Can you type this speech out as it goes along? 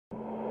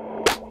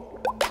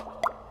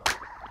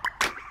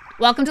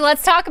Welcome to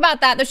Let's Talk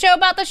About That, the show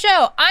about the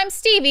show. I'm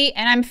Stevie,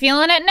 and I'm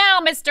feeling it now,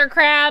 Mr.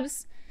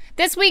 Krabs.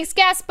 This week's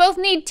guests both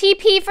need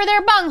TP for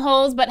their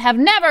bungholes, but have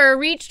never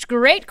reached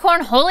great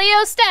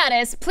cornholio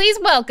status. Please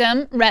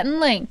welcome Rhett and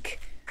Link.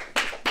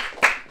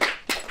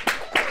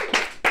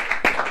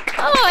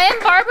 Oh,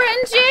 and Barbara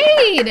and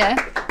Jade.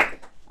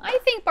 I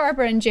think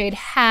Barbara and Jade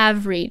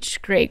have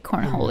reached great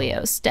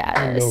cornholio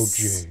status. Hello,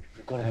 Jade.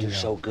 You're gonna do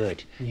so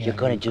good. Yeah, you're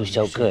gonna do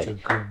so good. Such a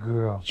good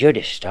girl. You're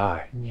the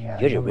star. Yeah,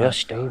 you're the real my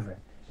star. favorite.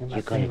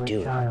 You're gonna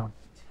do it. Child.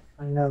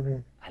 I love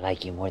it. I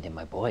like you more than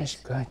my boys.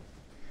 That's good.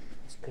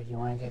 That's good. You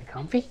want to get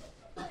comfy?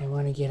 You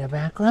want to get a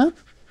back rub?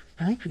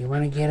 Huh? You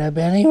want to get a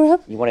belly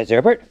rub? You want a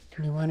Zerbert?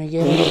 You want to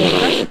get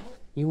a zipper?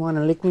 You want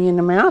to lick me in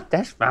the mouth?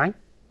 That's fine.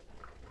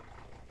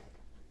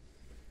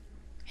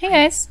 Hey,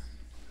 guys.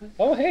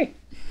 Oh, hey.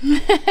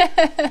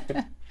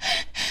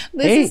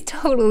 This is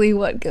totally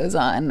what goes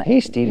on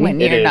Stevie. when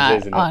you're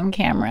not on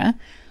camera.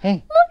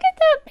 Hey. Look at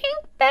that pink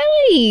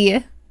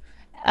belly.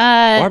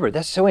 Barbara,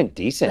 that's so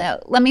indecent. No,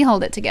 let me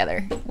hold it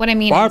together. What I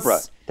mean Barbara,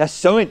 is... that's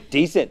so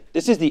indecent.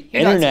 This is the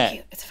Your dog's so internet.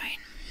 cute. It's fine.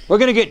 We're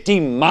gonna get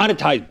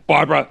demonetized,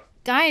 Barbara.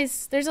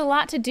 Guys, there's a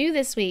lot to do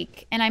this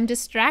week, and I'm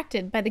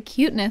distracted by the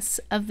cuteness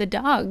of the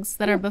dogs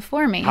that are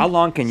before me. How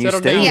long can you Settle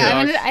stay down. here?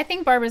 Yeah, dogs? I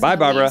think Barbara's Bye, gonna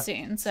Barbara. leave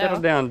soon. So. Settle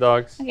down,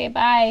 dogs. Okay,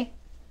 bye.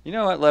 You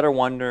know what? Let her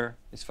wander.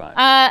 It's fine.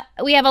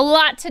 We have a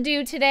lot to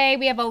do today.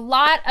 We have a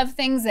lot of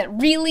things that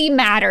really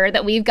matter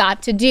that we've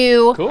got to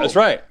do. Cool. That's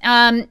right.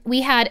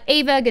 We had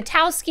Ava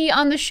Gutowski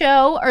on the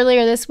show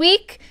earlier this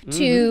week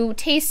to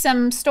taste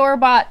some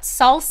store-bought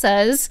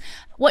salsas.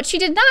 What she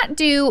did not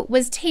do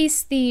was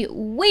taste the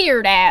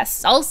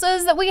weird-ass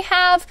salsas that we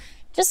have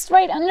just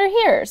right under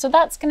here. So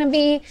that's gonna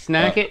be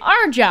Snack it.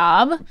 our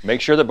job.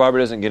 Make sure that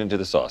Barbara doesn't get into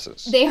the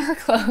sauces. They are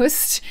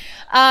closed.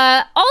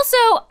 Also,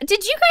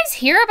 did you guys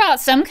hear about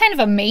some kind of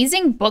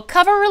amazing book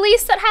cover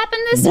release that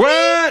happened this week?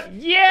 What?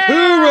 Yeah.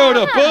 Who wrote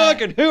a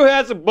book and who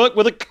has a book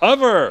with a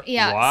cover?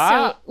 Yeah,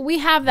 Wow. so we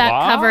have that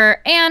Wow.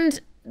 cover, and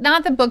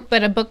not the book,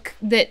 but a book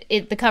that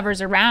the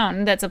cover's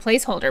around that's a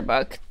placeholder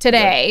book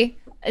today,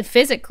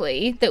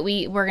 physically, that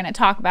we're going to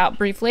talk about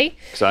briefly.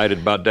 Excited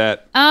about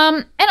that.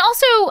 And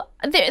also,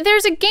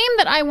 there's a game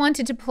that I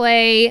wanted to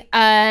play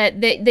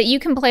that you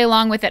can play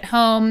along with at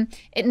home.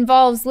 It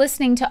involves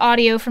listening to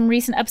audio from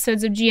recent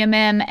episodes of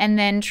GMM and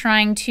then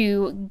trying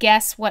to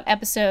guess what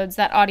episodes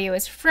that audio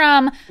is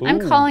from. I'm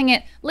calling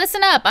it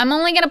Listen Up, I'm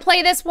only going to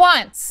play this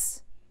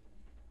once.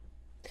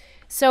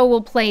 So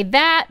we'll play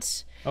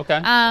that.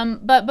 Okay.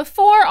 But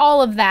before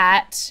all of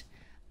that,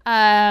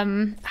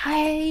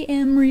 I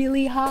am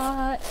really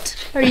hot.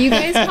 Are you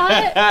guys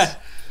hot?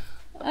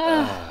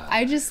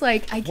 I just I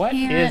What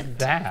can't. is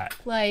that?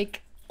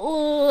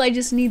 I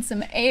just need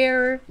some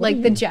air. The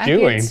you jacket's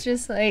doing?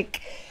 just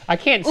I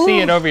can't see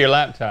it over your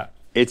laptop.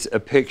 It's a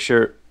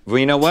picture. Well,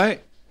 you know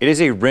what? It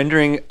is a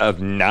rendering of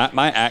not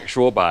my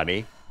actual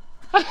body.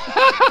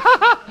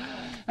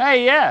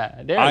 Hey,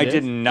 yeah. There I it is.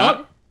 did not-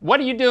 Oh, what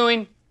are you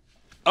doing?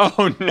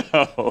 Oh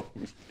no.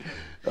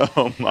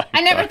 Oh my.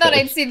 I never thought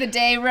I'd see the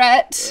day,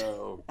 Rhett.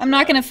 I'm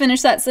not gonna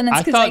finish that sentence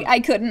I because thought- I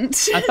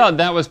couldn't. I thought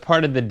that was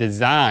part of the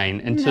design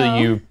until No.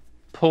 you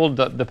pulled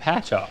the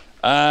patch off.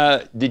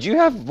 Did you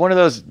have one of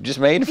those just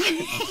made?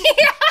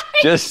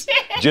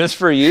 Just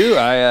for you?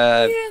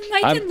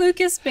 Mike I'm- and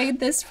Lucas made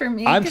this for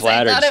me I'm because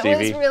flattered, I thought it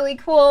Stevie. was really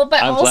cool,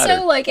 but I'm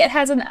also flattered. it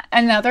has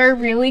another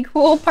really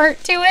cool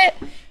part to it.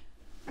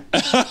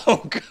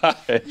 Oh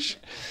gosh.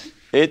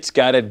 It's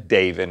got a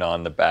David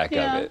on the back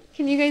Yeah. of it.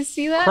 Can you guys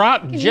see that?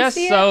 Crop Can you just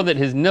see it? so that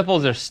his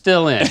nipples are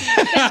still in.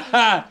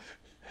 I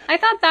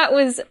thought that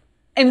was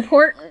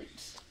important.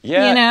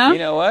 Yeah. You know? You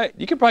know what?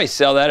 You could probably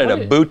sell that at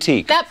a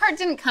boutique. That part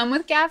didn't come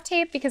with gaff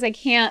tape because I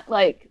can't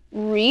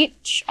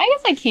reach. I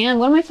guess I can.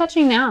 What am I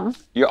touching now?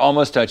 You're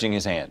almost touching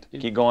his hand.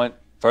 Keep going.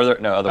 Further.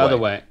 No, other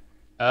way.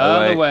 Other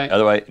way. Other way.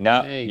 Other way.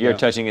 Now There you you're go.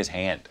 touching his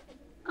hand.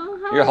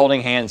 Oh, You're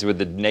holding hands with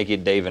the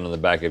naked David on the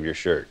back of your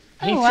shirt.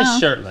 He's wow. just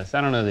shirtless.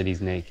 I don't know that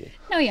he's naked.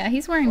 Oh yeah,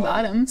 he's wearing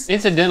bottoms.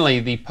 Incidentally,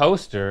 the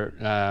poster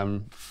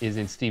is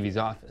in Stevie's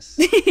office.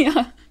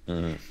 Yeah.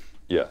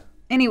 Yeah.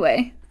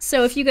 Anyway,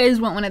 so if you guys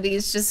want one of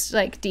these, just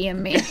DM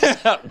me.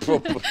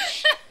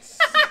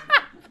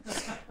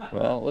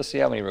 Well, let's see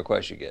how many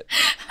requests you get.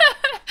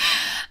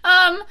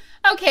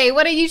 Okay,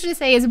 what I usually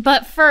say is,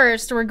 but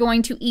first we're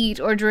going to eat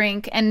or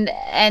drink, and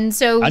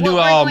so I what do we're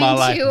all going my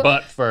life, to,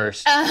 but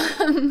first.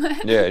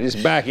 Yeah,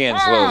 just back in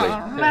slowly.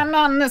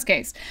 not in this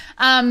case.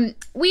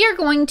 We are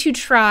going to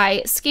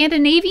try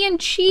Scandinavian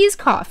cheese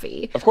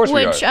coffee. Of course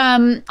we which,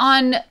 are.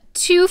 On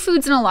Two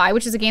Foods and a Lie,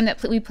 which is a game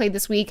that we played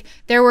this week,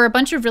 there were a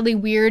bunch of really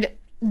weird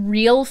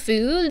real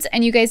foods,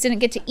 and you guys didn't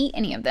get to eat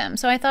any of them.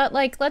 So I thought,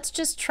 let's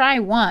just try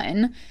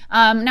one.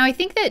 Now, I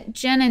think that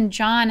Jen and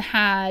John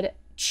had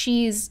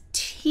cheese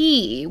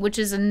tea, which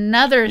is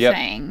another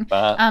thing,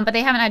 but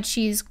they haven't had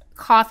cheese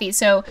coffee.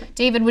 So,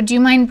 David, would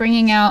you mind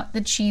bringing out the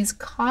cheese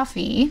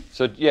coffee?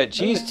 So, yeah,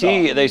 cheese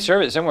tea, they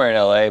serve it somewhere in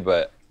LA,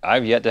 but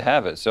I've yet to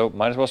have it. So,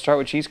 might as well start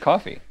with cheese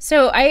coffee.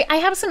 So, I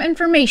have some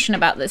information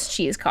about this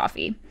cheese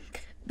coffee.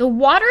 The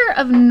water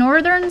of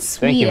northern you,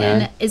 Sweden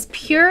man. is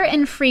pure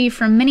and free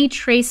from many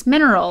trace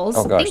minerals.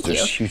 Oh gosh, Thank there's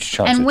you. huge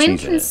chunks And of when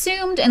cheese in it.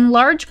 consumed in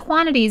large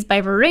quantities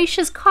by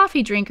voracious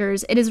coffee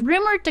drinkers, it is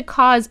rumored to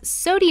cause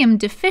sodium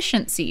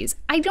deficiencies.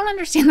 I don't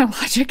understand the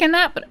logic in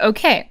that, but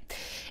okay.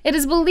 It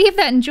is believed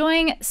that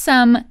enjoying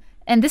some,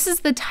 and this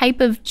is the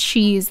type of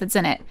cheese that's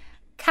in it,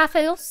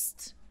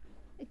 Kaffeost.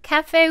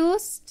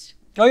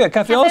 Oh yeah,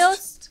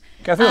 Kaffeost.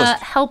 Kaffeost.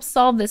 Helps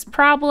solve this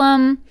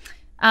problem.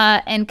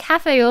 And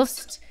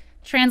Kaffeost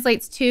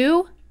translates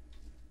to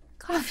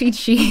coffee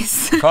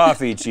cheese.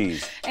 Coffee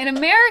cheese. In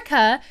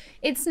America,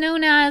 it's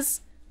known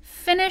as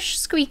Finnish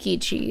squeaky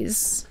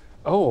cheese.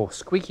 Oh,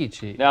 squeaky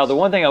cheese. Now, the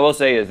one thing I will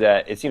say is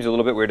that it seems a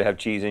little bit weird to have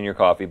cheese in your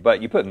coffee,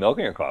 but you put milk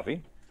in your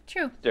coffee,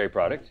 True. dairy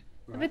product.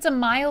 If it's a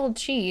mild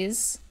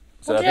cheese,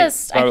 So I think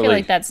feel probably-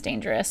 like that's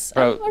dangerous.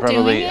 We're Probably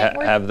doing it.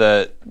 We're- have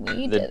the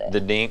we did it. the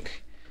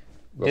dink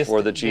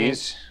before the Just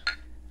cheese.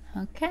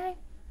 Okay.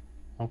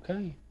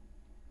 Okay.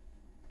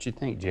 What you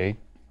think, Jay?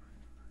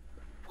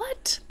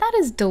 What? That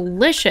is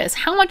delicious.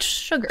 How much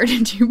sugar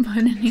did you put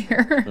in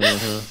here?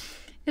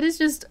 It is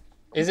just.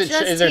 Is it?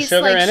 just Is there tastes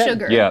sugar like in it?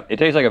 sugar. Yeah, it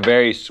tastes like a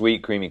very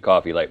sweet, creamy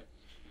coffee. Like,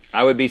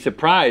 I would be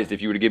surprised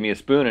if you were to give me a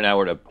spoon and I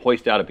were to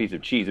hoist out a piece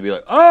of cheese. It'd be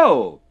like,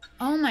 oh,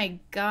 Oh my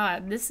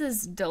god, this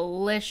is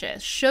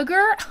delicious.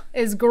 Sugar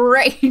is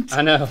great.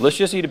 I know. let's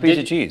just eat a piece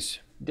of cheese.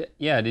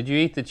 Yeah. Did you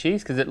eat the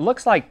cheese? Because it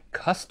looks like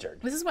custard.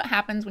 This is what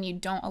happens when you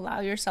don't allow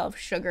yourself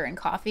sugar in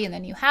coffee, and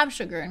then you have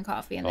sugar in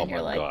coffee, and then Oh you're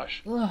my like,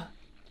 gosh. ugh.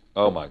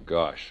 Oh my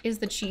gosh. Does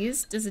the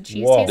cheese Whoa.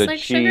 taste The like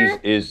cheese sugar?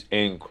 is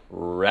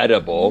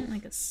incredible.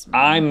 Like a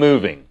small I'm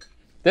moving.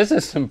 This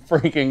is some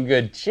freaking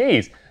good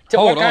cheese. What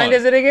Hold kind on.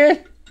 is it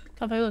again?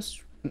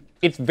 Kaffeost.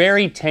 It's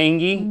very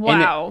tangy. and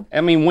Wow.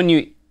 I mean, when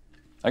you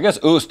I guess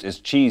ost is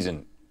cheese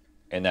in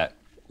that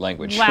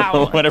language.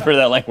 Wow. Whatever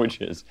that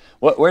language is.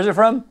 Where's it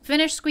from?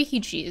 Finnish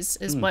squeaky cheese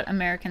is what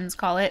Americans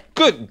call it.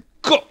 Good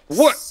God.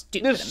 What?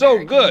 Stupid This is so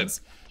good.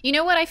 Americans. You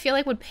know what I feel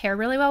like would pair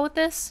really well with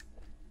this?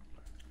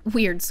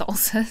 Weird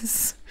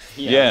salsas.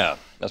 Yeah,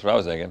 that's what I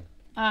was thinking.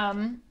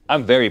 I'm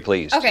very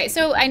pleased. Okay,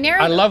 so I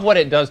narrowed. I love what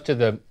it does to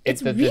the.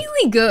 It's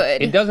really good.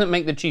 It doesn't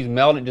make the cheese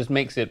melt. It just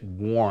makes it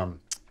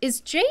warm.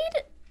 Is Jade?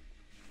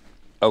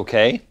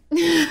 Okay.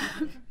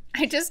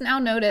 I just now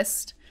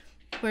noticed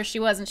where she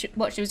was and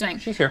what she was doing.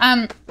 She's here.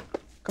 Um.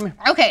 Come here.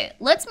 Okay,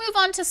 let's move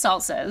on to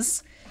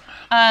salsas.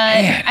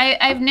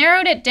 I've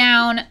narrowed it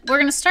down. We're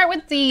gonna start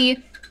with the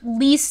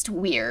least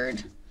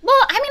weird. Well,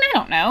 I mean, I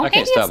don't know. I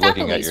can't Maybe stop it's not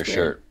looking the at least your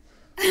weird. shirt.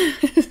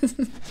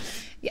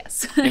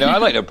 Yes. You know,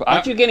 I'd like to.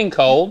 Aren't you getting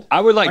cold?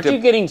 I would like Aren't to. you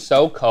getting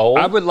so cold?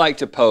 I would like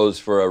to pose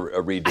for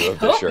a redo of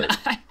the shirt.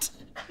 Not.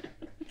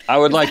 I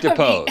would like to That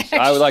would pose. be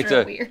I would like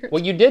extra to. Weird.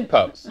 Well, you did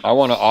pose. I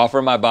want to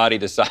offer my body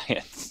to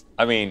science.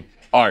 I mean,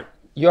 art.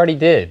 You already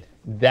did.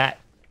 That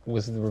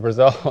was the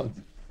result.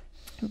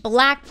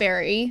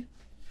 Blackberry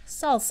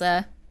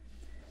salsa.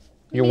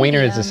 Your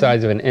wiener is the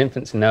size of an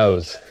infant's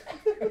nose.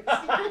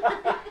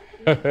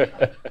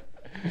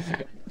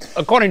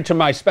 According to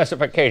my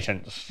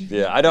specifications.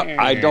 Yeah,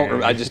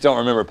 I just don't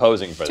remember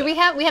posing for Do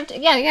that. we have to?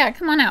 Yeah.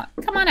 Come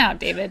on out,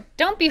 David.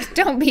 Don't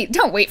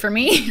wait for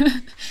me.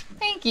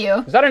 Thank you.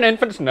 Is that an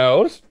infant's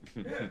nose?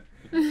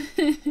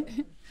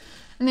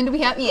 And then do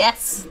we have?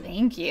 Yes.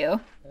 Thank you.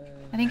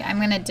 I think I'm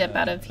gonna dip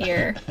out of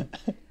here.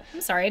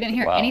 I'm sorry, I didn't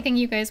hear Wow. anything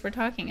you guys were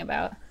talking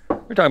about.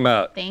 We're talking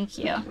about Thank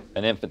you.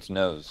 an infant's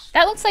nose.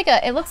 That looks like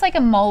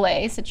a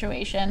mole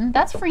situation.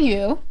 That's for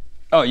you.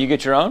 Oh, you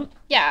get your own?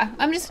 Yeah,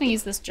 I'm just gonna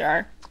use this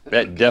jar.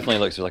 That definitely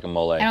looks like a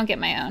mole. I don't get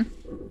my own.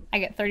 I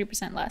get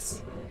 30%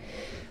 less.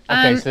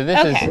 Okay, so this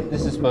okay.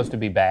 is supposed to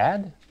be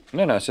bad?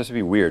 No, it's just to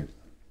be weird.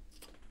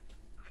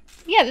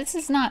 Yeah, this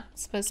is not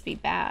supposed to be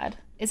bad.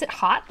 Is it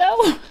hot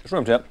though? It's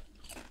room temp.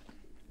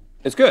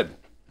 It's good.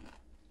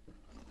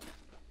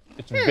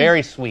 It's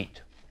very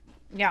sweet.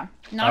 Yeah,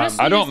 not as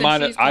sweet I as don't the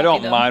mind cheese it. I don't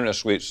coffee, though. mind a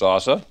sweet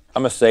salsa.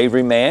 I'm a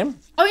savory man.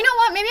 Oh, you know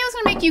what? Maybe I was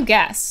gonna make you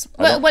guess.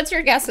 What's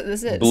your guess that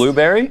this is?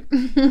 Blueberry,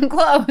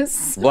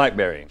 Close.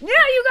 blackberry. Yeah,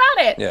 you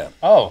got it. Yeah.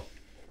 Oh,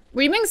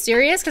 Were you being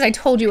serious? Because I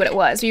told you what it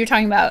was. You were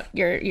talking about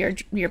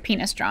your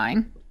penis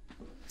drawing.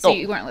 So Oh.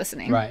 you weren't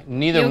listening. right.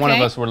 Neither You one of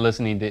okay? us were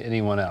listening to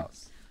anyone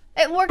else.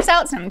 It works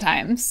out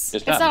sometimes. It's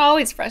It's not- not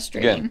always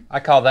frustrating. Again,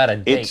 I call that a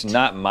date. it's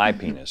not my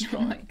penis Oh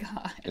my drawing.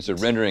 god. It's a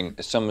rendering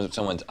of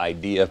someone's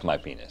idea of my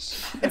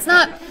penis. It's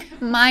not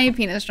my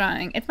penis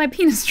drawing. It's my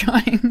penis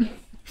drawing.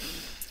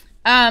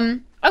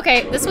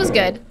 Okay, this was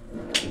good.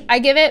 I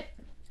give it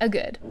a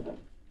good.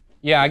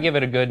 Yeah, I give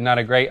it a good, not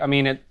a great. I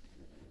mean,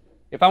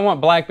 if I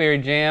want blackberry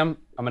jam,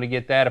 I'm going to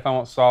get that. If I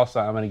want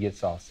salsa, I'm going to get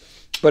salsa.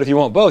 But if you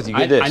want both, you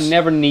get this. I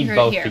never need Right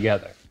both here.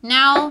 together.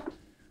 Now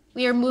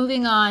we are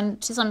moving on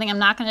to something I'm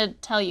not going to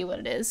tell you what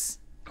it is.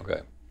 Okay.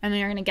 And then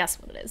you're going to guess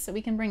what it is. So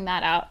we can bring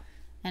that out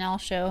and I'll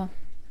show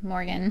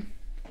Morgan.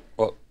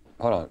 Well,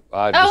 hold on.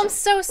 Oh, I'm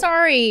so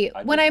sorry.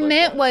 What I looked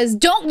meant at it. was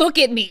don't look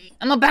at me.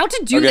 I'm about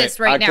to do this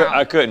right now.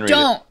 I couldn't read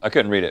Don't. it. I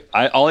couldn't read it.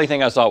 Only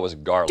thing I saw was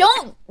garlic.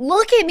 Don't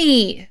look at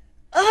me.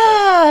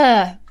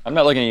 Ugh. I'm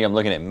not looking at you. I'm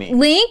looking at me.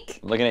 Link?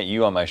 I'm looking at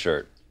you on my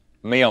shirt.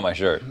 Me on my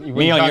shirt. Were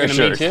Me you on your talking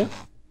to me shirt. too?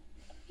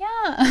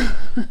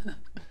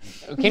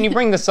 Can you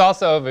bring the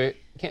salsa over?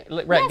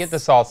 Rhett, get the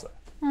salsa.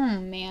 Oh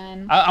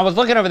man. I was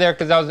looking over there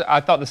because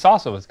I thought the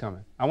salsa was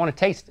coming. I want to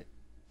taste it.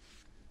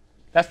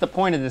 That's the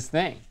point of this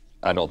thing.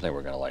 I don't think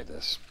we're gonna like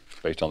this,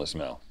 based on the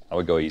smell. I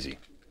would go easy.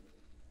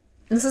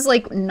 This is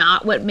like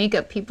not what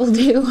makeup people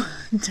do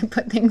to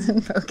put things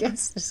in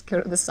focus. Just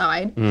go to the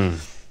side.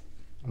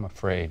 I'm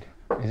afraid.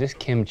 Is this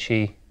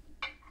kimchi?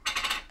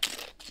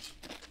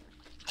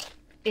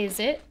 Is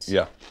it?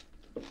 Yeah,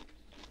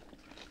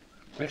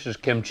 This is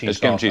kimchi. it's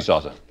salsa. kimchi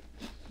salsa.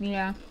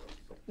 Yeah.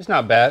 It's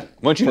not bad.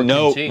 Once you for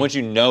know, kimchi. once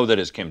you know that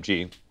it's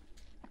kimchi,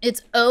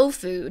 It's O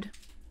food.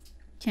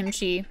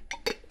 Kimchi,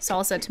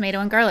 salsa, tomato,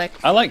 and garlic.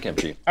 I like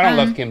kimchi. I don't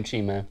love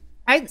kimchi, man.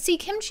 I see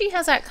kimchi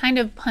has that kind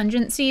of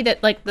pungency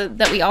that like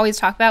that we always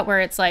talk about,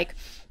 where it's like,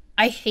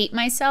 I hate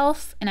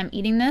myself and I'm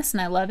eating this and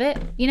I love it.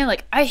 You know,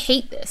 like I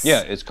hate this.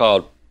 Yeah, it's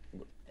called.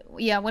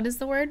 Yeah. What is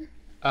the word?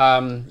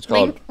 It's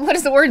called. Link? What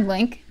is the word,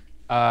 Link?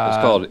 It's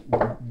called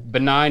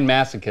Benign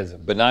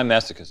masochism. benign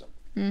masochism.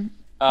 And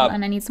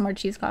I need some more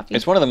cheese coffee.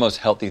 It's one of the most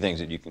healthy things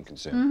that you can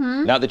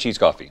consume. Not the cheese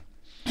coffee.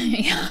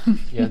 Yeah.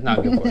 Yeah, it's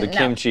not good for The it.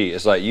 kimchi.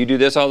 It's like you do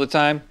this all the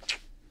time.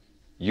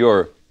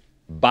 Your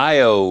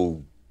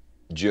bio.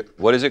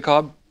 What is it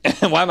called?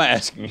 Why am I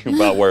asking you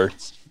about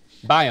words?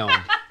 Biome.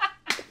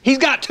 He's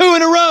got 2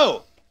 in a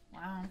row.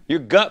 Wow. Your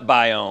gut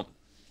biome.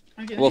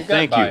 Well, gut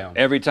thank you. biome.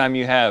 Every time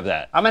you have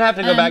that. I'm gonna have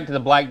to go back to the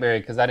blackberry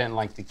because I didn't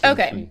like the kimchi.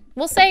 Okay.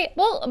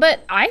 But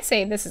I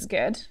say this is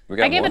good. We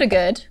got I give more? it a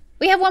good.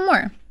 We have one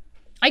more.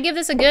 I give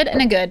this a good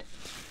and a good.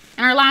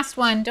 And our last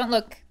one, don't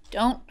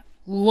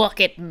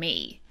look at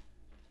me.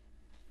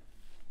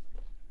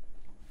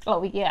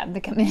 Oh,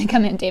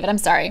 come in, David. I'm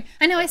sorry.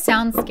 I know I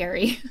sound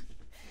scary.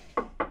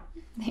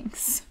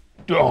 Thanks.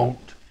 Don't.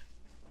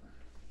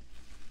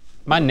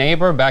 My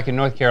neighbor back in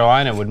North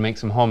Carolina would make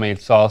some homemade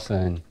salsa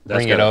and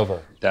bring it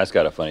over. That's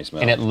got a funny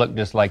smell. And it looked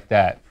just like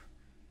that.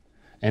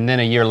 And then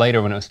a year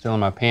later when it was still in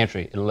my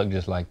pantry, it looked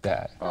just like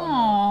that.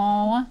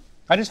 Aww.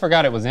 I just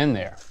forgot it was in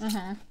there.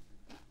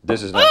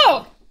 This is not.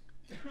 Oh!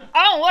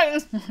 I don't like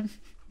this one.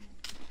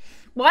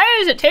 Why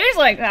does it taste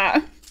like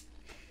that?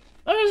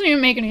 That doesn't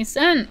even make any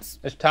sense.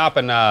 It's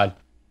tapenade.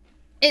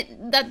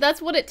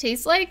 That's what it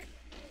tastes like?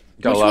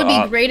 Got a Which lot would be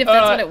of great if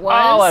that's what it was.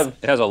 Olive.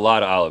 It has a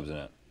lot of olives in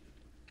it.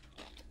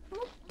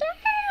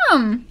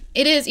 Damn.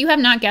 It is. You have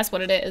not guessed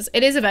what it is.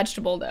 It is a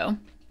vegetable, though.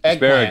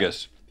 Eggplant.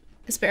 Asparagus.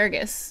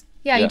 Asparagus.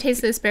 Yeah, Yeah. you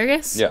taste the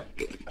asparagus? Yeah.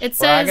 It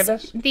says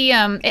Asparagus?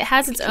 it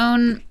has its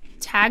own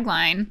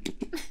tagline.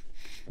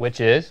 Which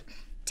is?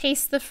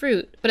 Taste the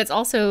fruit, but it's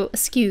also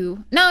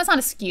askew. No, it's not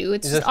askew.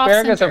 It's Is just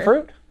asparagus a off-center.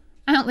 fruit?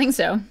 I don't think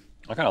so.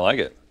 I kind of like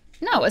it.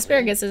 No,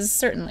 asparagus is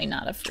certainly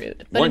not a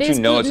fruit. But Once it you is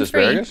know it's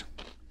gluten-free. asparagus,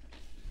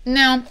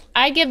 No,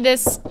 I give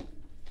this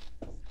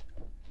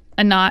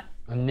a not.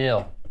 A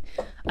nil.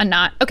 A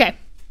not. Okay,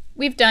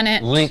 we've done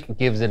it. Link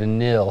gives it a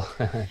nil.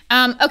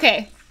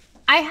 Okay,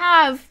 I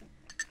have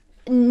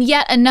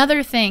yet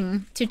another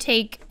thing to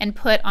take and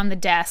put on the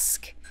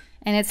desk,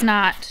 and it's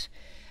not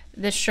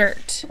the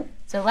shirt.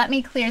 So let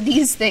me clear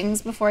these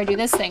things before I do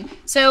this thing.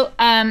 So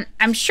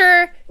I'm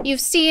sure you've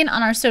seen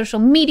on our social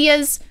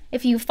medias,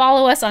 if you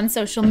follow us on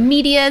social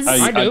medias.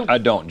 I do. I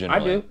don't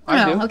generally.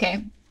 I do. Oh,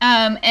 okay.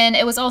 And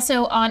it was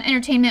also on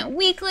Entertainment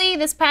Weekly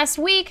this past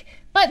week.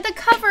 But the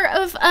cover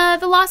of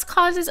The Lost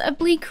Causes of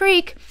Bleak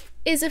Creek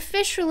is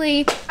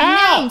officially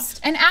announced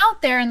and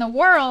out there in the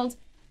world.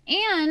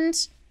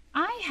 And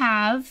I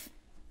have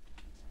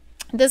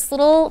this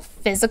little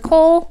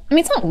physical, I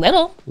mean, it's not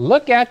little,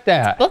 Look at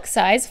that. book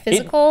size,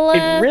 physical.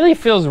 It really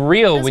feels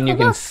real when you physical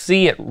can book.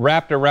 see it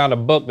wrapped around a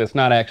book that's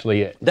not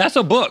actually it. That's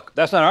a book.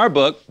 That's not our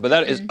book, but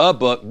that is a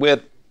book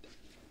with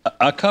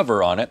a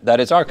cover on it. That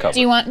is our cover. Do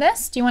you want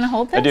this? Do you want to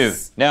hold this? I do.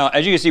 Now,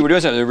 as you can see, we're doing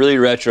something really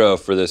retro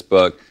for this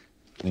book.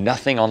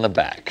 Nothing on the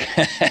back.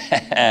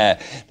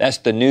 That's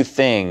the new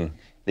thing,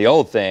 the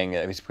old thing.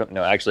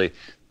 No, actually,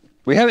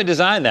 we haven't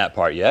designed that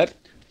part yet,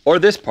 or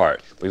this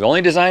part. We've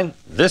only designed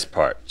this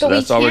part, so But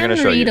that's we all we're can going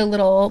to show read you. a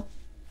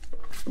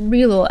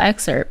little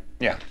excerpt.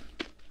 Yeah,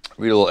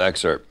 read a little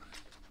excerpt.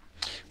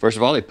 First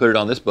of all, they put it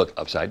on this book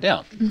upside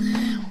down.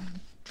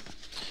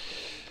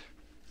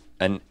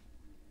 And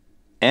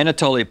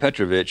Anatoly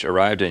Petrovich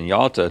arrived in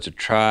Yalta to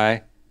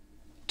try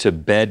to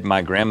bed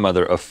my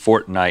grandmother a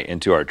fortnight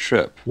into our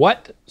trip.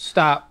 What?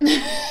 Stop.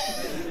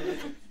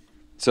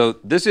 So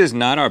this is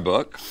not our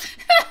book.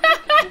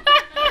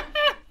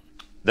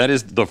 That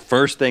is the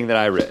first thing that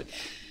I read.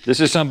 This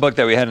is some book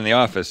that we had in the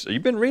office. Have you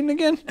been reading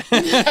again?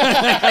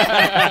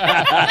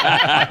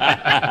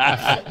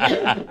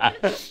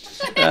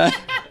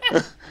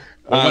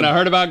 Well, when I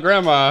heard about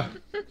Grandma,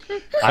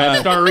 I had to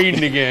start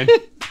reading again.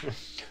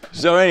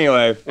 So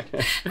anyway,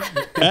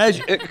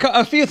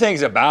 a few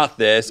things about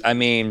this. I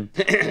mean,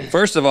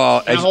 first of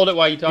all, Can I hold it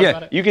while you talk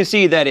about it? you can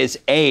see that it's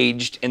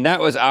aged, and that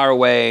was our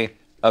way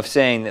of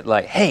saying that,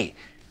 like, hey,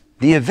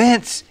 the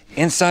events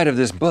inside of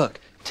this book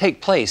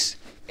take place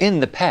in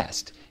the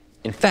past.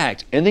 In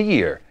fact, in the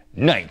year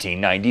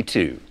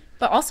 1992.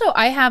 But also,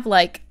 I have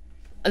like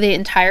the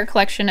entire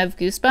collection of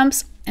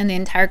Goosebumps and the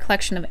entire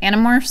collection of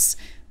Animorphs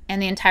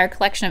and the entire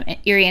collection of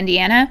Erie,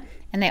 Indiana,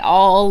 and they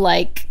all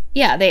like,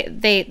 yeah,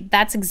 they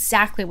that's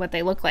exactly what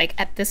they look like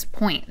at this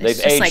point.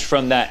 It's They've aged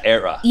from that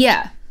era.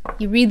 Yeah,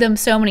 you read them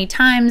so many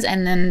times,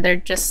 and then they're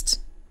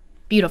just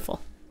beautiful.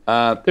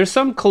 There's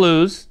some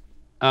clues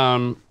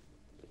as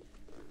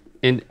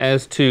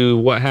to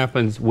what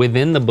happens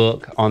within the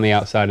book on the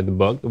outside of the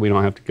book that we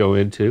don't have to go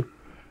into.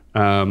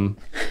 Some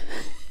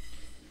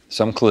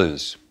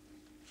clues.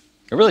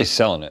 They're really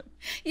selling it.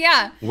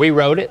 Yeah. We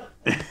wrote it.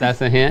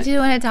 That's a hint. Do you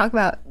want to talk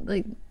about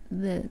like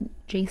the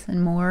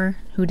Jason Moore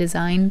who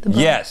designed the book?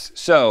 Yes.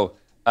 So,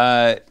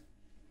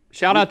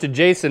 Shout out to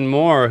Jason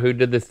Moore who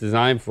did this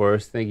design for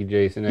us. Thank you,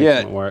 Jason.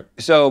 Excellent work.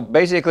 So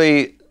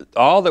basically,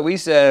 all that we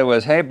said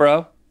was, "Hey,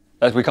 bro,"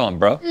 as we call him,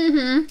 bro.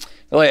 Mm-hmm.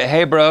 They're like,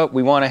 "Hey, bro,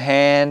 we want a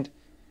hand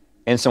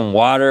in some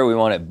water. We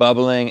want it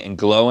bubbling and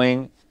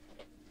glowing.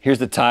 Here's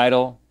the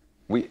title.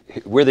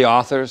 We're the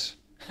authors.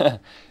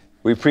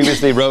 We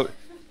previously wrote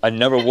a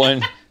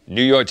 #1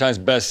 New York Times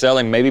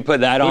best-selling. Maybe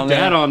put that on there.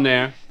 Put that on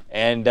there.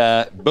 And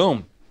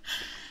boom.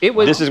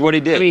 This is what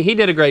he did. I mean, he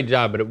did a great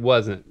job, but it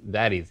wasn't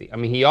that easy. I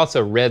mean, he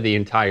also read the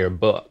entire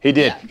book. He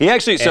did. He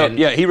actually,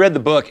 he read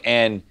the book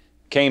and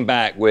came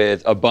back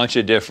with a bunch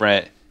of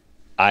different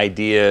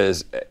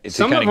ideas to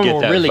Some kind of of them get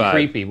were that really vibe.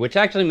 creepy, which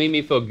actually made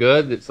me feel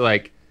good. It's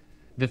like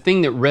the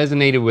thing that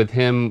resonated with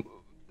him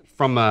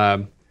from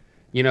a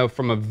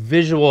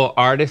visual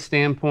artist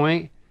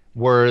standpoint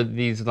were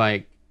these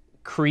like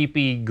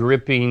creepy,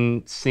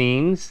 gripping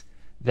scenes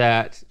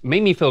that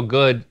made me feel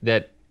good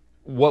that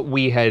what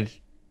we had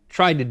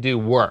tried to do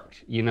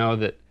worked. You know,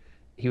 that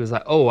he was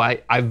like, oh,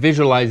 I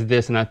visualized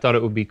this and I thought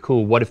it would be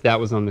cool. What if that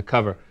was on the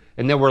cover?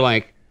 And there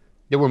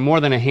were more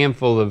than a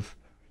handful of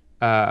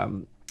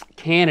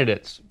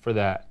candidates for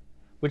that,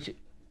 which,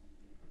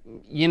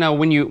 you know,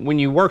 when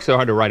you work so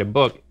hard to write a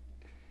book,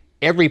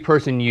 every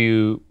person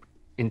you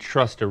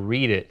entrust to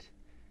read it,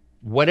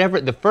 whatever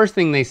the first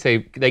thing they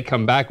say they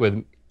come back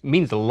with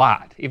means a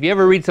lot. If you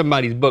ever read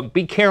somebody's book,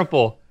 be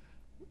careful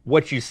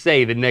what you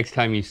say the next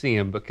time you see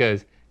them,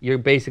 because you're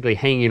basically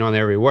hanging on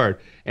every word.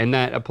 And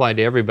that applied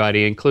to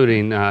everybody,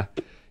 including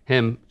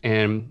him.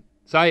 And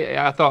so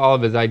I thought all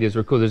of his ideas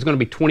were cool. There's going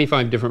to be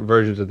 25 different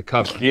versions of the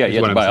cover. Yeah, you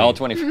have to buy all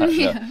 25.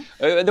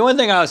 Yeah. The one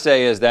thing I'll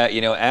say is that,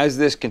 you know, as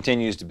this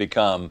continues to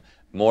become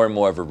more and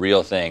more of a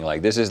real thing,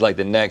 like this is like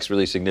the next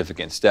really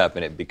significant step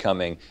in it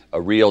becoming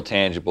a real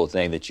tangible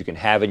thing that you can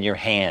have in your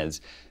hands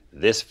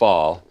this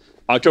fall,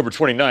 October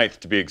 29th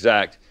to be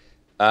exact.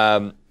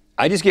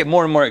 I just get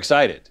more and more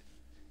excited,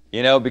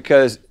 you know,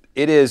 because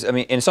it is, I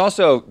mean, and it's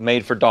also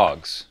made for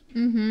dogs,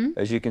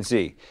 as you can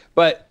see.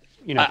 But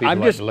You know, people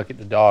like to look at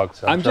the dogs.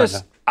 So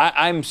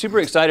I'm super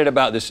excited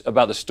about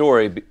the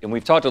story, and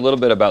we've talked a little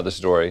bit about the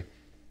story,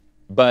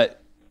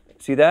 but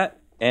see that?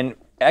 And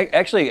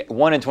actually,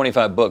 1 in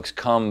 25 books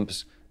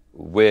comes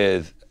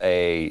with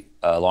a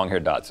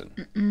long-haired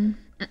Dachshund.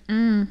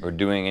 We're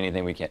doing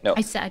anything we can. No.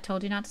 I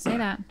told you not to say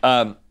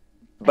that.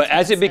 But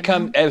as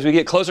we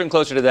get closer and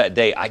closer to that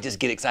day, I just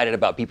get excited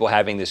about people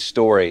having this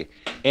story,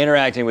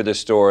 interacting with this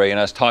story, and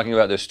us talking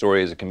about this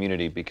story as a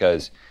community,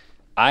 because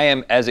I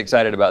am as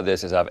excited about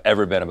this as I've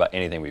ever been about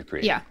anything we've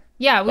created.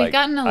 Yeah, we've Like,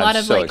 gotten a I'm lot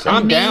of so like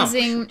excited.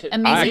 amazing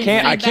I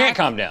feedback can't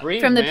calm down.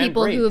 from the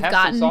people who have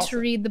gotten to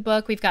read the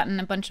book. We've gotten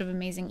a bunch of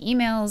amazing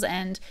emails,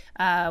 and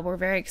we're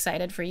very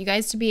excited for you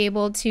guys to be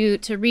able to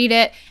read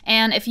it.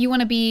 And if you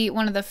want to be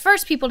one of the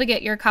first people to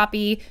get your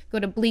copy, go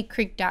to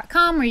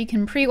bleakcreek.com where you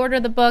can pre-order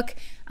the book.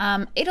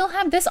 It'll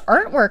have this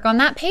artwork on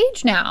that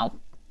page now.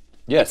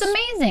 Yes. It's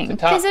amazing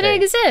because it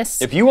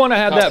exists. If you want to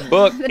have that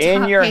book The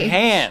in top your page.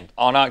 hand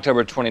on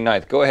October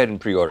 29th, go ahead and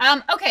pre-order.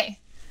 Okay,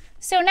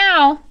 so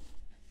now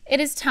it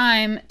is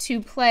time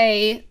to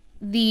play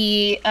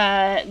the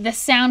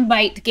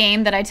soundbite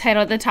game that I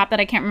titled at the top that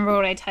I can't remember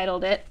what I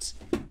titled it.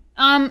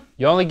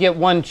 You only get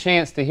one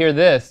chance to hear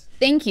this.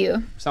 Thank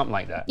you. Something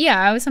like that.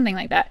 Yeah, it was something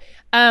like that.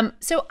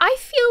 So I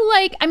feel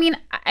like, I mean,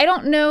 I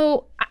don't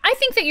know. I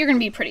think that you're going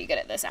to be pretty good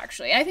at this,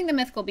 actually. I think the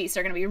Mythical Beasts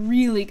are going to be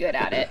really good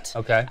at it.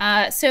 Okay.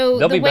 So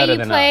They'll the be way better you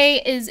than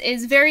play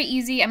is very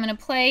easy. I'm going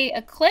to play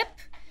a clip,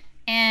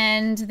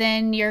 and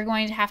then you're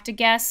going to have to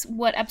guess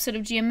what episode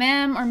of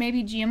GMM or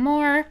maybe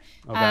GMOR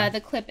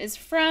the clip is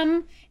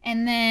from,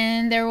 and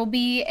then there will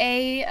be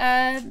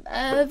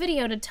a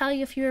video to tell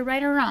you if you were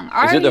right or wrong.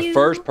 Is it the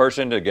first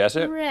person to guess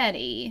it?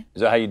 Ready?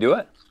 Is that how you do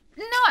it?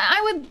 No,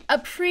 I would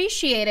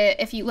appreciate it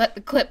if you let the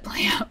clip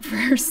play out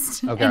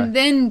first, Okay. and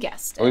then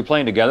guessed it. Are we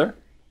playing together?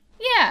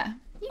 Yeah,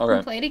 you Okay.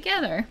 can play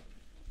together.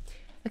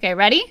 Okay,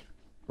 ready?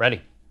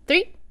 Ready.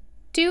 3,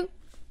 2,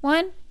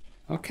 1.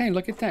 Okay,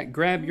 look at that.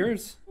 Grab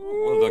yours.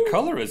 Well, the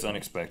color is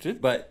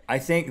unexpected, but I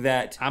think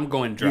that I'm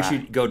going dry. you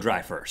should go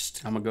dry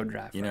first. I'm gonna go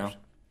dry first. You know?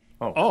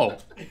 Oh,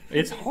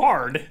 it's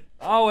hard.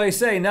 I always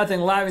say nothing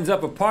livens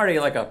up a party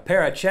like a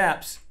pair of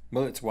chaps.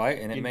 Well, it's white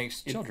and it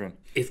makes children.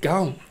 It's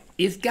gone.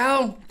 It's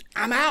gone.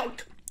 I'm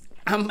out.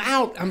 I'm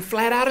out. I'm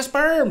flat out of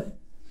sperm.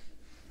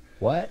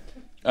 What?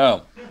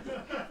 Oh.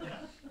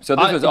 So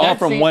this was all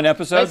from one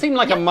episode? That seemed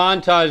like a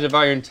montage of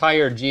our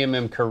entire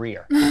GMM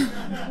career.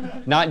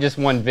 Not just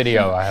one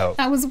video, I hope.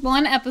 That was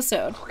one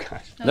episode. Oh,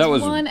 gosh. That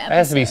was one episode. That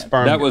has to be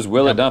sperm. That was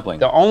Willet Dumpling.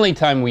 The only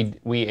time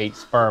we ate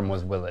sperm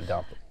was Willet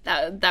Dumpling.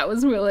 That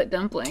was Willet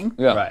Dumpling.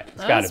 Yeah. Right. It's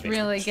That gotta was be.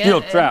 really good.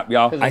 Steel trap,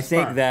 y'all. I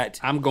think that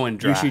I'm going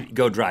dry. you should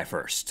go dry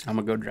first. I'm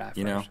gonna go dry first.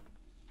 You know?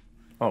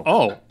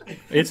 Oh,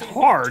 it's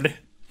hard.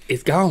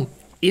 It's gone.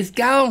 It's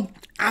gone.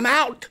 I'm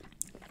out.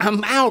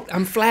 I'm out.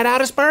 I'm flat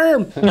out of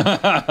sperm.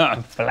 Flat out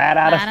of Flat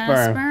out of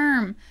sperm.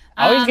 sperm.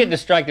 I always get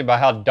distracted by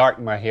how dark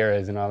my hair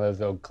is in all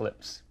those old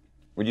clips.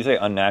 Would you say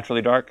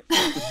unnaturally dark?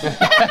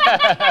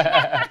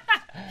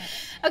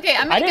 Okay,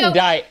 I'm I gonna didn't go.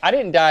 dye. I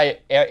didn't dye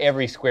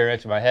every square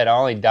inch of my head. I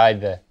only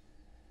dyed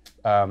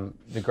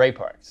the gray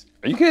parts.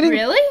 Are you kidding?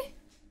 Really?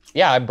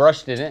 Yeah, I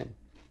brushed it in.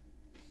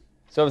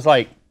 So it was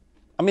like,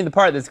 I mean, the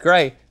part that's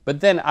gray.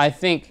 But then I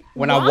think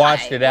when I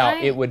washed it out,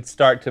 Why? it would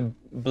start to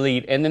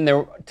bleed. And then there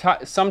were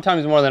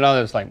sometimes more than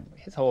others, like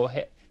his whole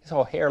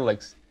hair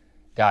looks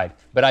dyed.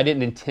 But I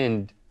didn't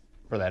intend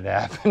for that to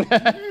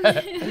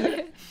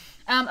happen.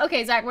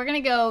 Okay, Zach, we're gonna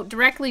go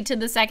directly to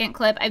the second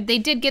clip. They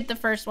did get the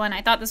first one.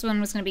 I thought this one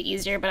was gonna be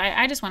easier, but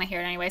I just want to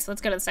hear it anyway. So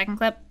let's go to the second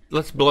clip.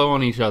 Let's blow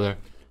on each other.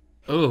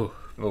 Ooh.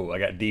 Oh, I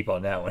got deep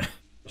on that one.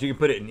 You can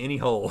put it in any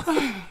hole.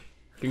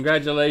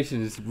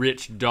 Congratulations,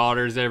 rich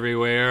daughters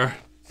everywhere.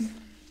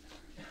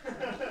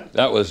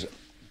 That was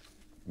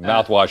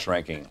mouthwash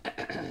ranking.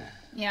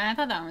 Yeah, I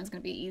thought that one was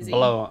gonna be easy.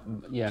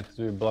 Yeah, because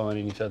we were blowing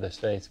in each other's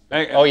face.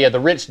 Hey, Oh yeah, the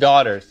rich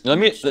daughters. Let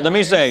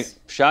me say,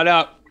 shout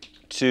out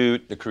to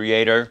the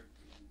creator.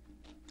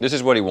 This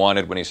is what he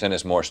wanted when he sent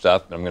us more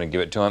stuff, and I'm going to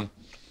give it to him.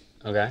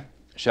 Okay.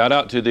 Shout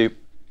out to the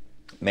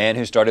man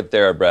who started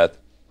TheraBreath.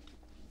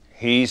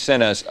 He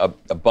sent us a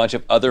bunch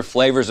of other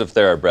flavors of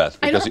TheraBreath.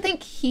 I don't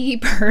think he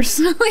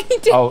personally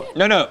did. Oh,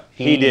 No,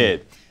 he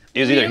did.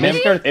 It was either him.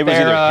 Really? It was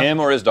either Thera- him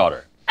or his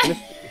daughter.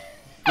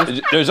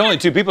 There's only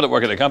two people that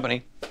work at the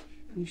company.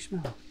 You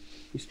smell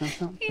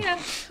something? Yeah.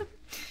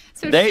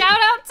 So They- shout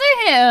out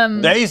to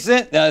him. They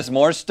sent us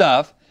more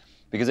stuff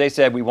because they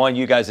said we want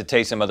you guys to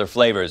taste some other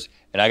flavors.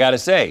 And I got to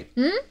say,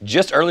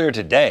 just earlier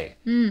today,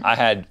 I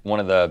had one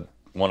of them.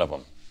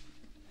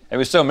 It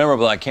was so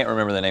memorable I can't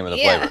remember the name of the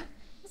Yeah, flavor.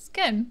 it's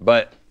good.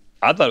 But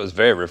I thought it was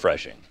very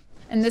refreshing.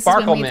 And this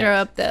Sparkle is when we mix. throw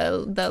up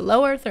the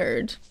lower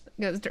third.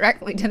 It goes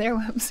directly to their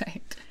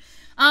website.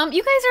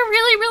 You guys are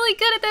really, really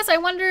good at this. I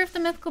wonder if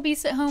the Mythical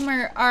Beasts at home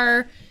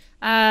are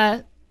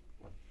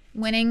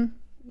winning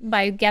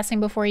by guessing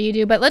before you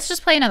do. But let's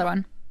just play another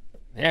one.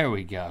 There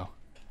we go.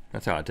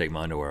 That's how I take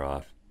my underwear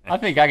off. I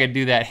think I could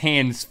do that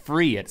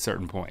hands-free at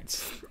certain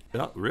points.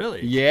 Oh,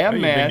 really? Yeah, Oh,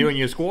 You've man. been doing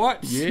your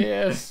squats?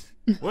 Yes.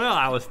 Well,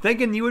 I was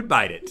thinking you would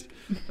bite it.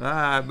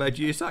 But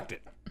you sucked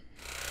it.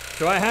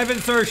 So I have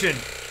insertion.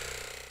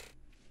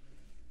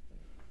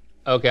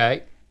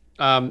 okay.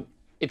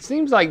 It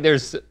seems like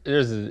there's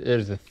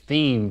a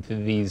theme to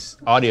these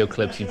audio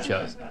clips you've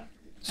chosen. I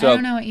So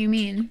don't know what you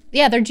mean.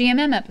 Yeah, they're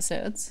GMM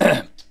episodes.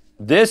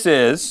 this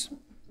is,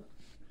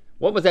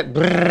 What was that?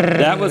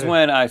 that was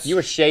when You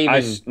were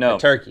shaving no, a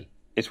turkey.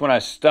 It's when I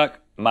stuck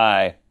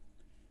my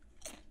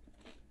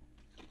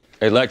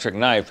electric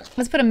knife.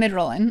 Let's put a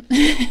mid-roll in.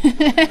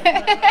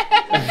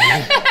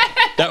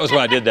 That was when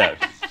I did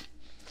that.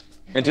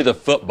 Into the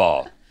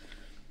football.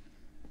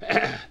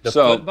 The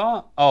So-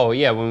 football? Oh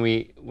yeah, when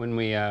we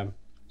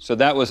So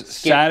that was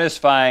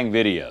satisfying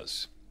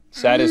videos.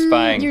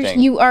 Satisfying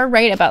things. You are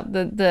right about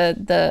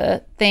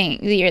the thing,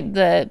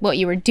 the what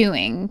you were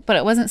doing, but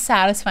it wasn't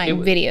satisfying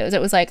videos.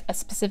 It was like a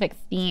specific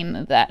theme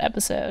of that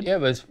episode. it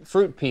was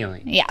fruit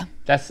peeling. Yeah.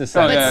 That's the Oh,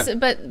 same.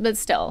 yeah. But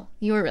still,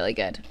 you were really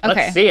good. Okay.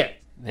 Let's see it.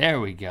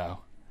 There we go.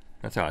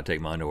 That's how I take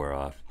my underwear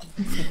off.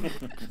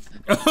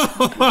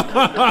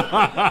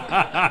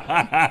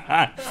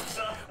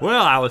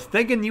 Well, I was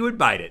thinking you would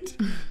bite it.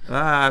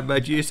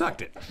 But you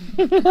sucked it.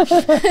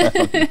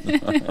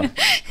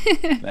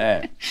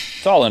 Man,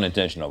 it's all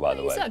unintentional, by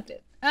the You way. sucked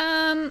it.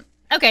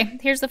 Okay,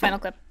 here's the final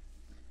clip.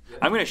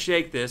 I'm gonna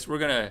shake this. We're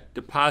gonna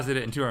deposit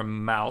it into our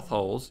mouth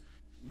holes.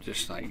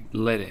 Just like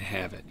let it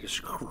have it.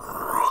 Just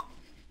Go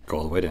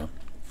all the way down.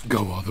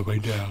 go all the way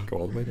down. Go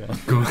all the way down.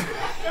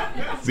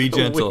 Be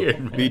gentle. weird,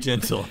 man. Be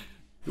gentle.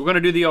 We're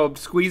gonna do the old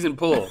squeeze and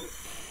pull.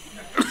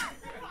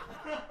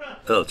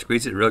 Oh,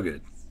 squeeze it real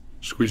good.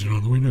 Squeeze it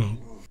all the way down.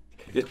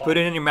 Just put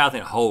it in your mouth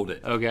and hold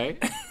it. Okay.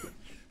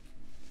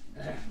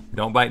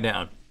 Don't bite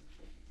down.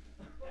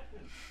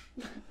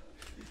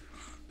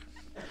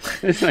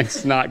 It's like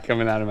snot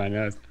coming out of my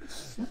nose.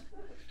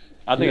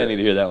 I think I need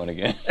to hear that one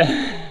again.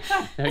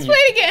 Let's play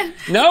it again.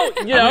 No,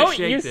 gonna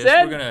shake you this.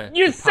 said We're gonna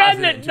you deposit said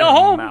it that into the our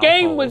whole mouth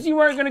game holes. was you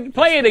weren't gonna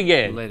play it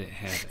again. Let it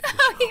have it.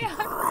 Oh,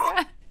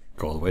 yeah.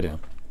 Go all the way down.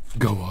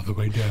 Go all the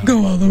way down.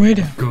 Go all the way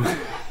down.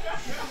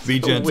 Be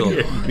gentle.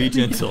 Be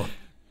gentle.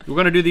 We're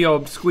gonna do the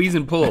old squeeze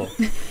and pull.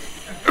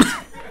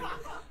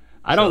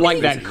 I don't like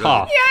that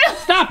cough.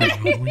 Stop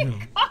it!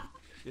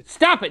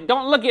 Stop it!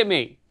 Don't look at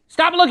me!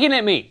 Stop looking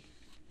at me!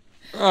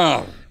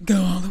 Oh.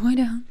 Go all the way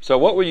down. So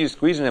what were you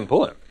squeezing and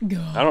pulling? Go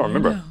all I don't the way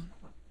remember. down.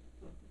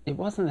 It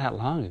wasn't that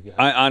long ago.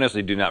 I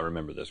honestly do not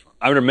remember this one.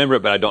 I remember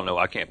it, but I don't know.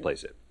 I can't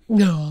place it.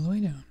 Go all the way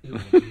down.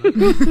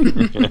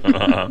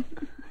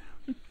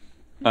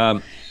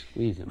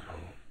 Squeeze and pull.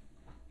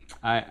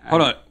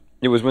 Hold on.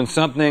 It was when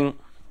something.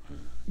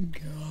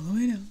 Go all the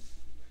way down.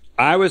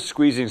 I was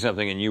squeezing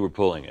something and you were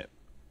pulling it.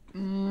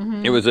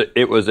 It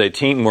was a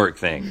teamwork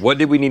thing. What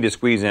did we need to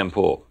squeeze and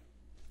pull?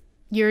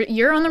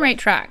 You're on the right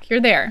track. You're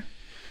there.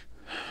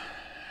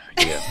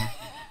 Yeah.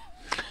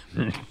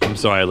 I'm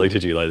sorry I looked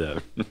at you like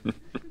that.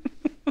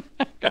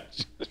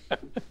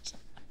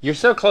 You're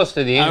so close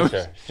to the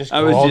answer. Just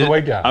go all the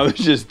way down. I was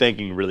just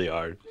thinking really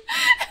hard.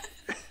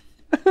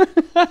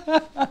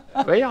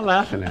 What are y'all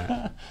laughing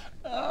at?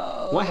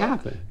 What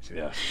happened?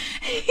 Yeah.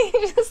 He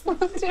just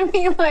looked at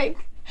me like,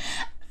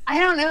 I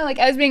don't know, like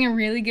I was being a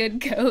really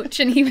good coach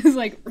and he was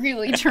like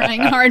really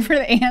trying hard for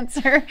the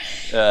answer.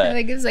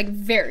 Like it was like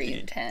very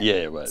intense. Yeah,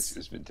 it was. It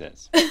was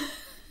intense.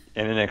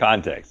 And in the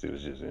context, it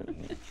was just.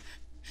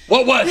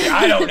 What was it?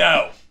 I don't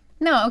know.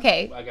 No,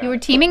 okay. You were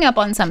teaming up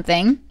on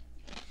something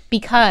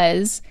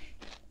because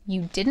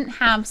you didn't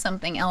have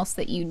something else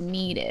that you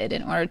needed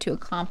in order to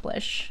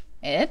accomplish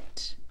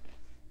it.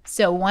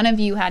 So one of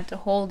you had to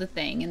hold a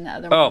thing and the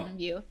other one of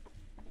you.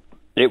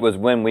 It was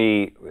when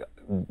we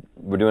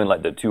were doing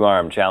like the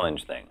 2-arm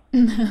challenge thing.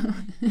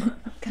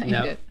 Kind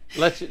of.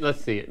 Let's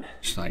see it.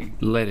 Just like,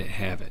 let it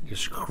have it.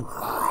 Just.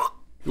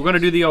 We're gonna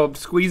do the old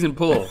squeeze and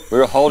pull. We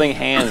were holding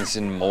hands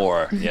and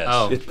more. Yes.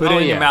 Oh. Just put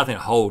it in your mouth and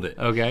hold it.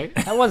 Okay.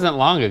 That wasn't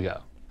long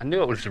ago. I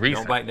knew it was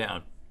recent. Don't bite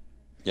down.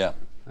 Yeah.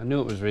 I knew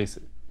it was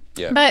recent.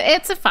 Yeah. But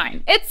it's a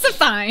fine. It's a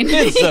fine.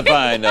 It's a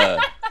fine.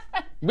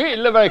 We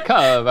live a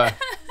cover.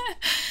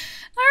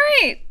 All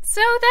right.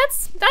 So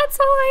that's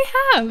all I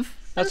have.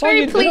 That's I'm all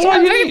very you- that's all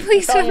I'm you very need.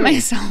 pleased That's all with you need.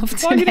 myself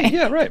today.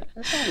 Yeah, right.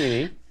 That's all you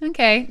need.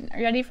 Okay. Are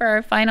you ready for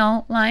our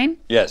final line?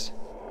 Yes.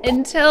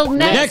 Until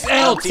next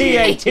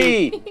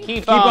LTAT.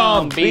 Keep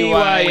on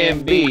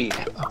BYMB.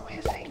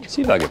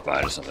 See if I can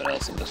find something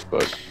else in this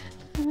book.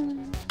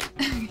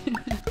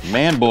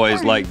 Man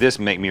boys like this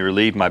make me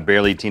relieve my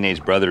barely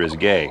teenage brother is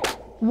gay.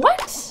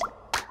 What?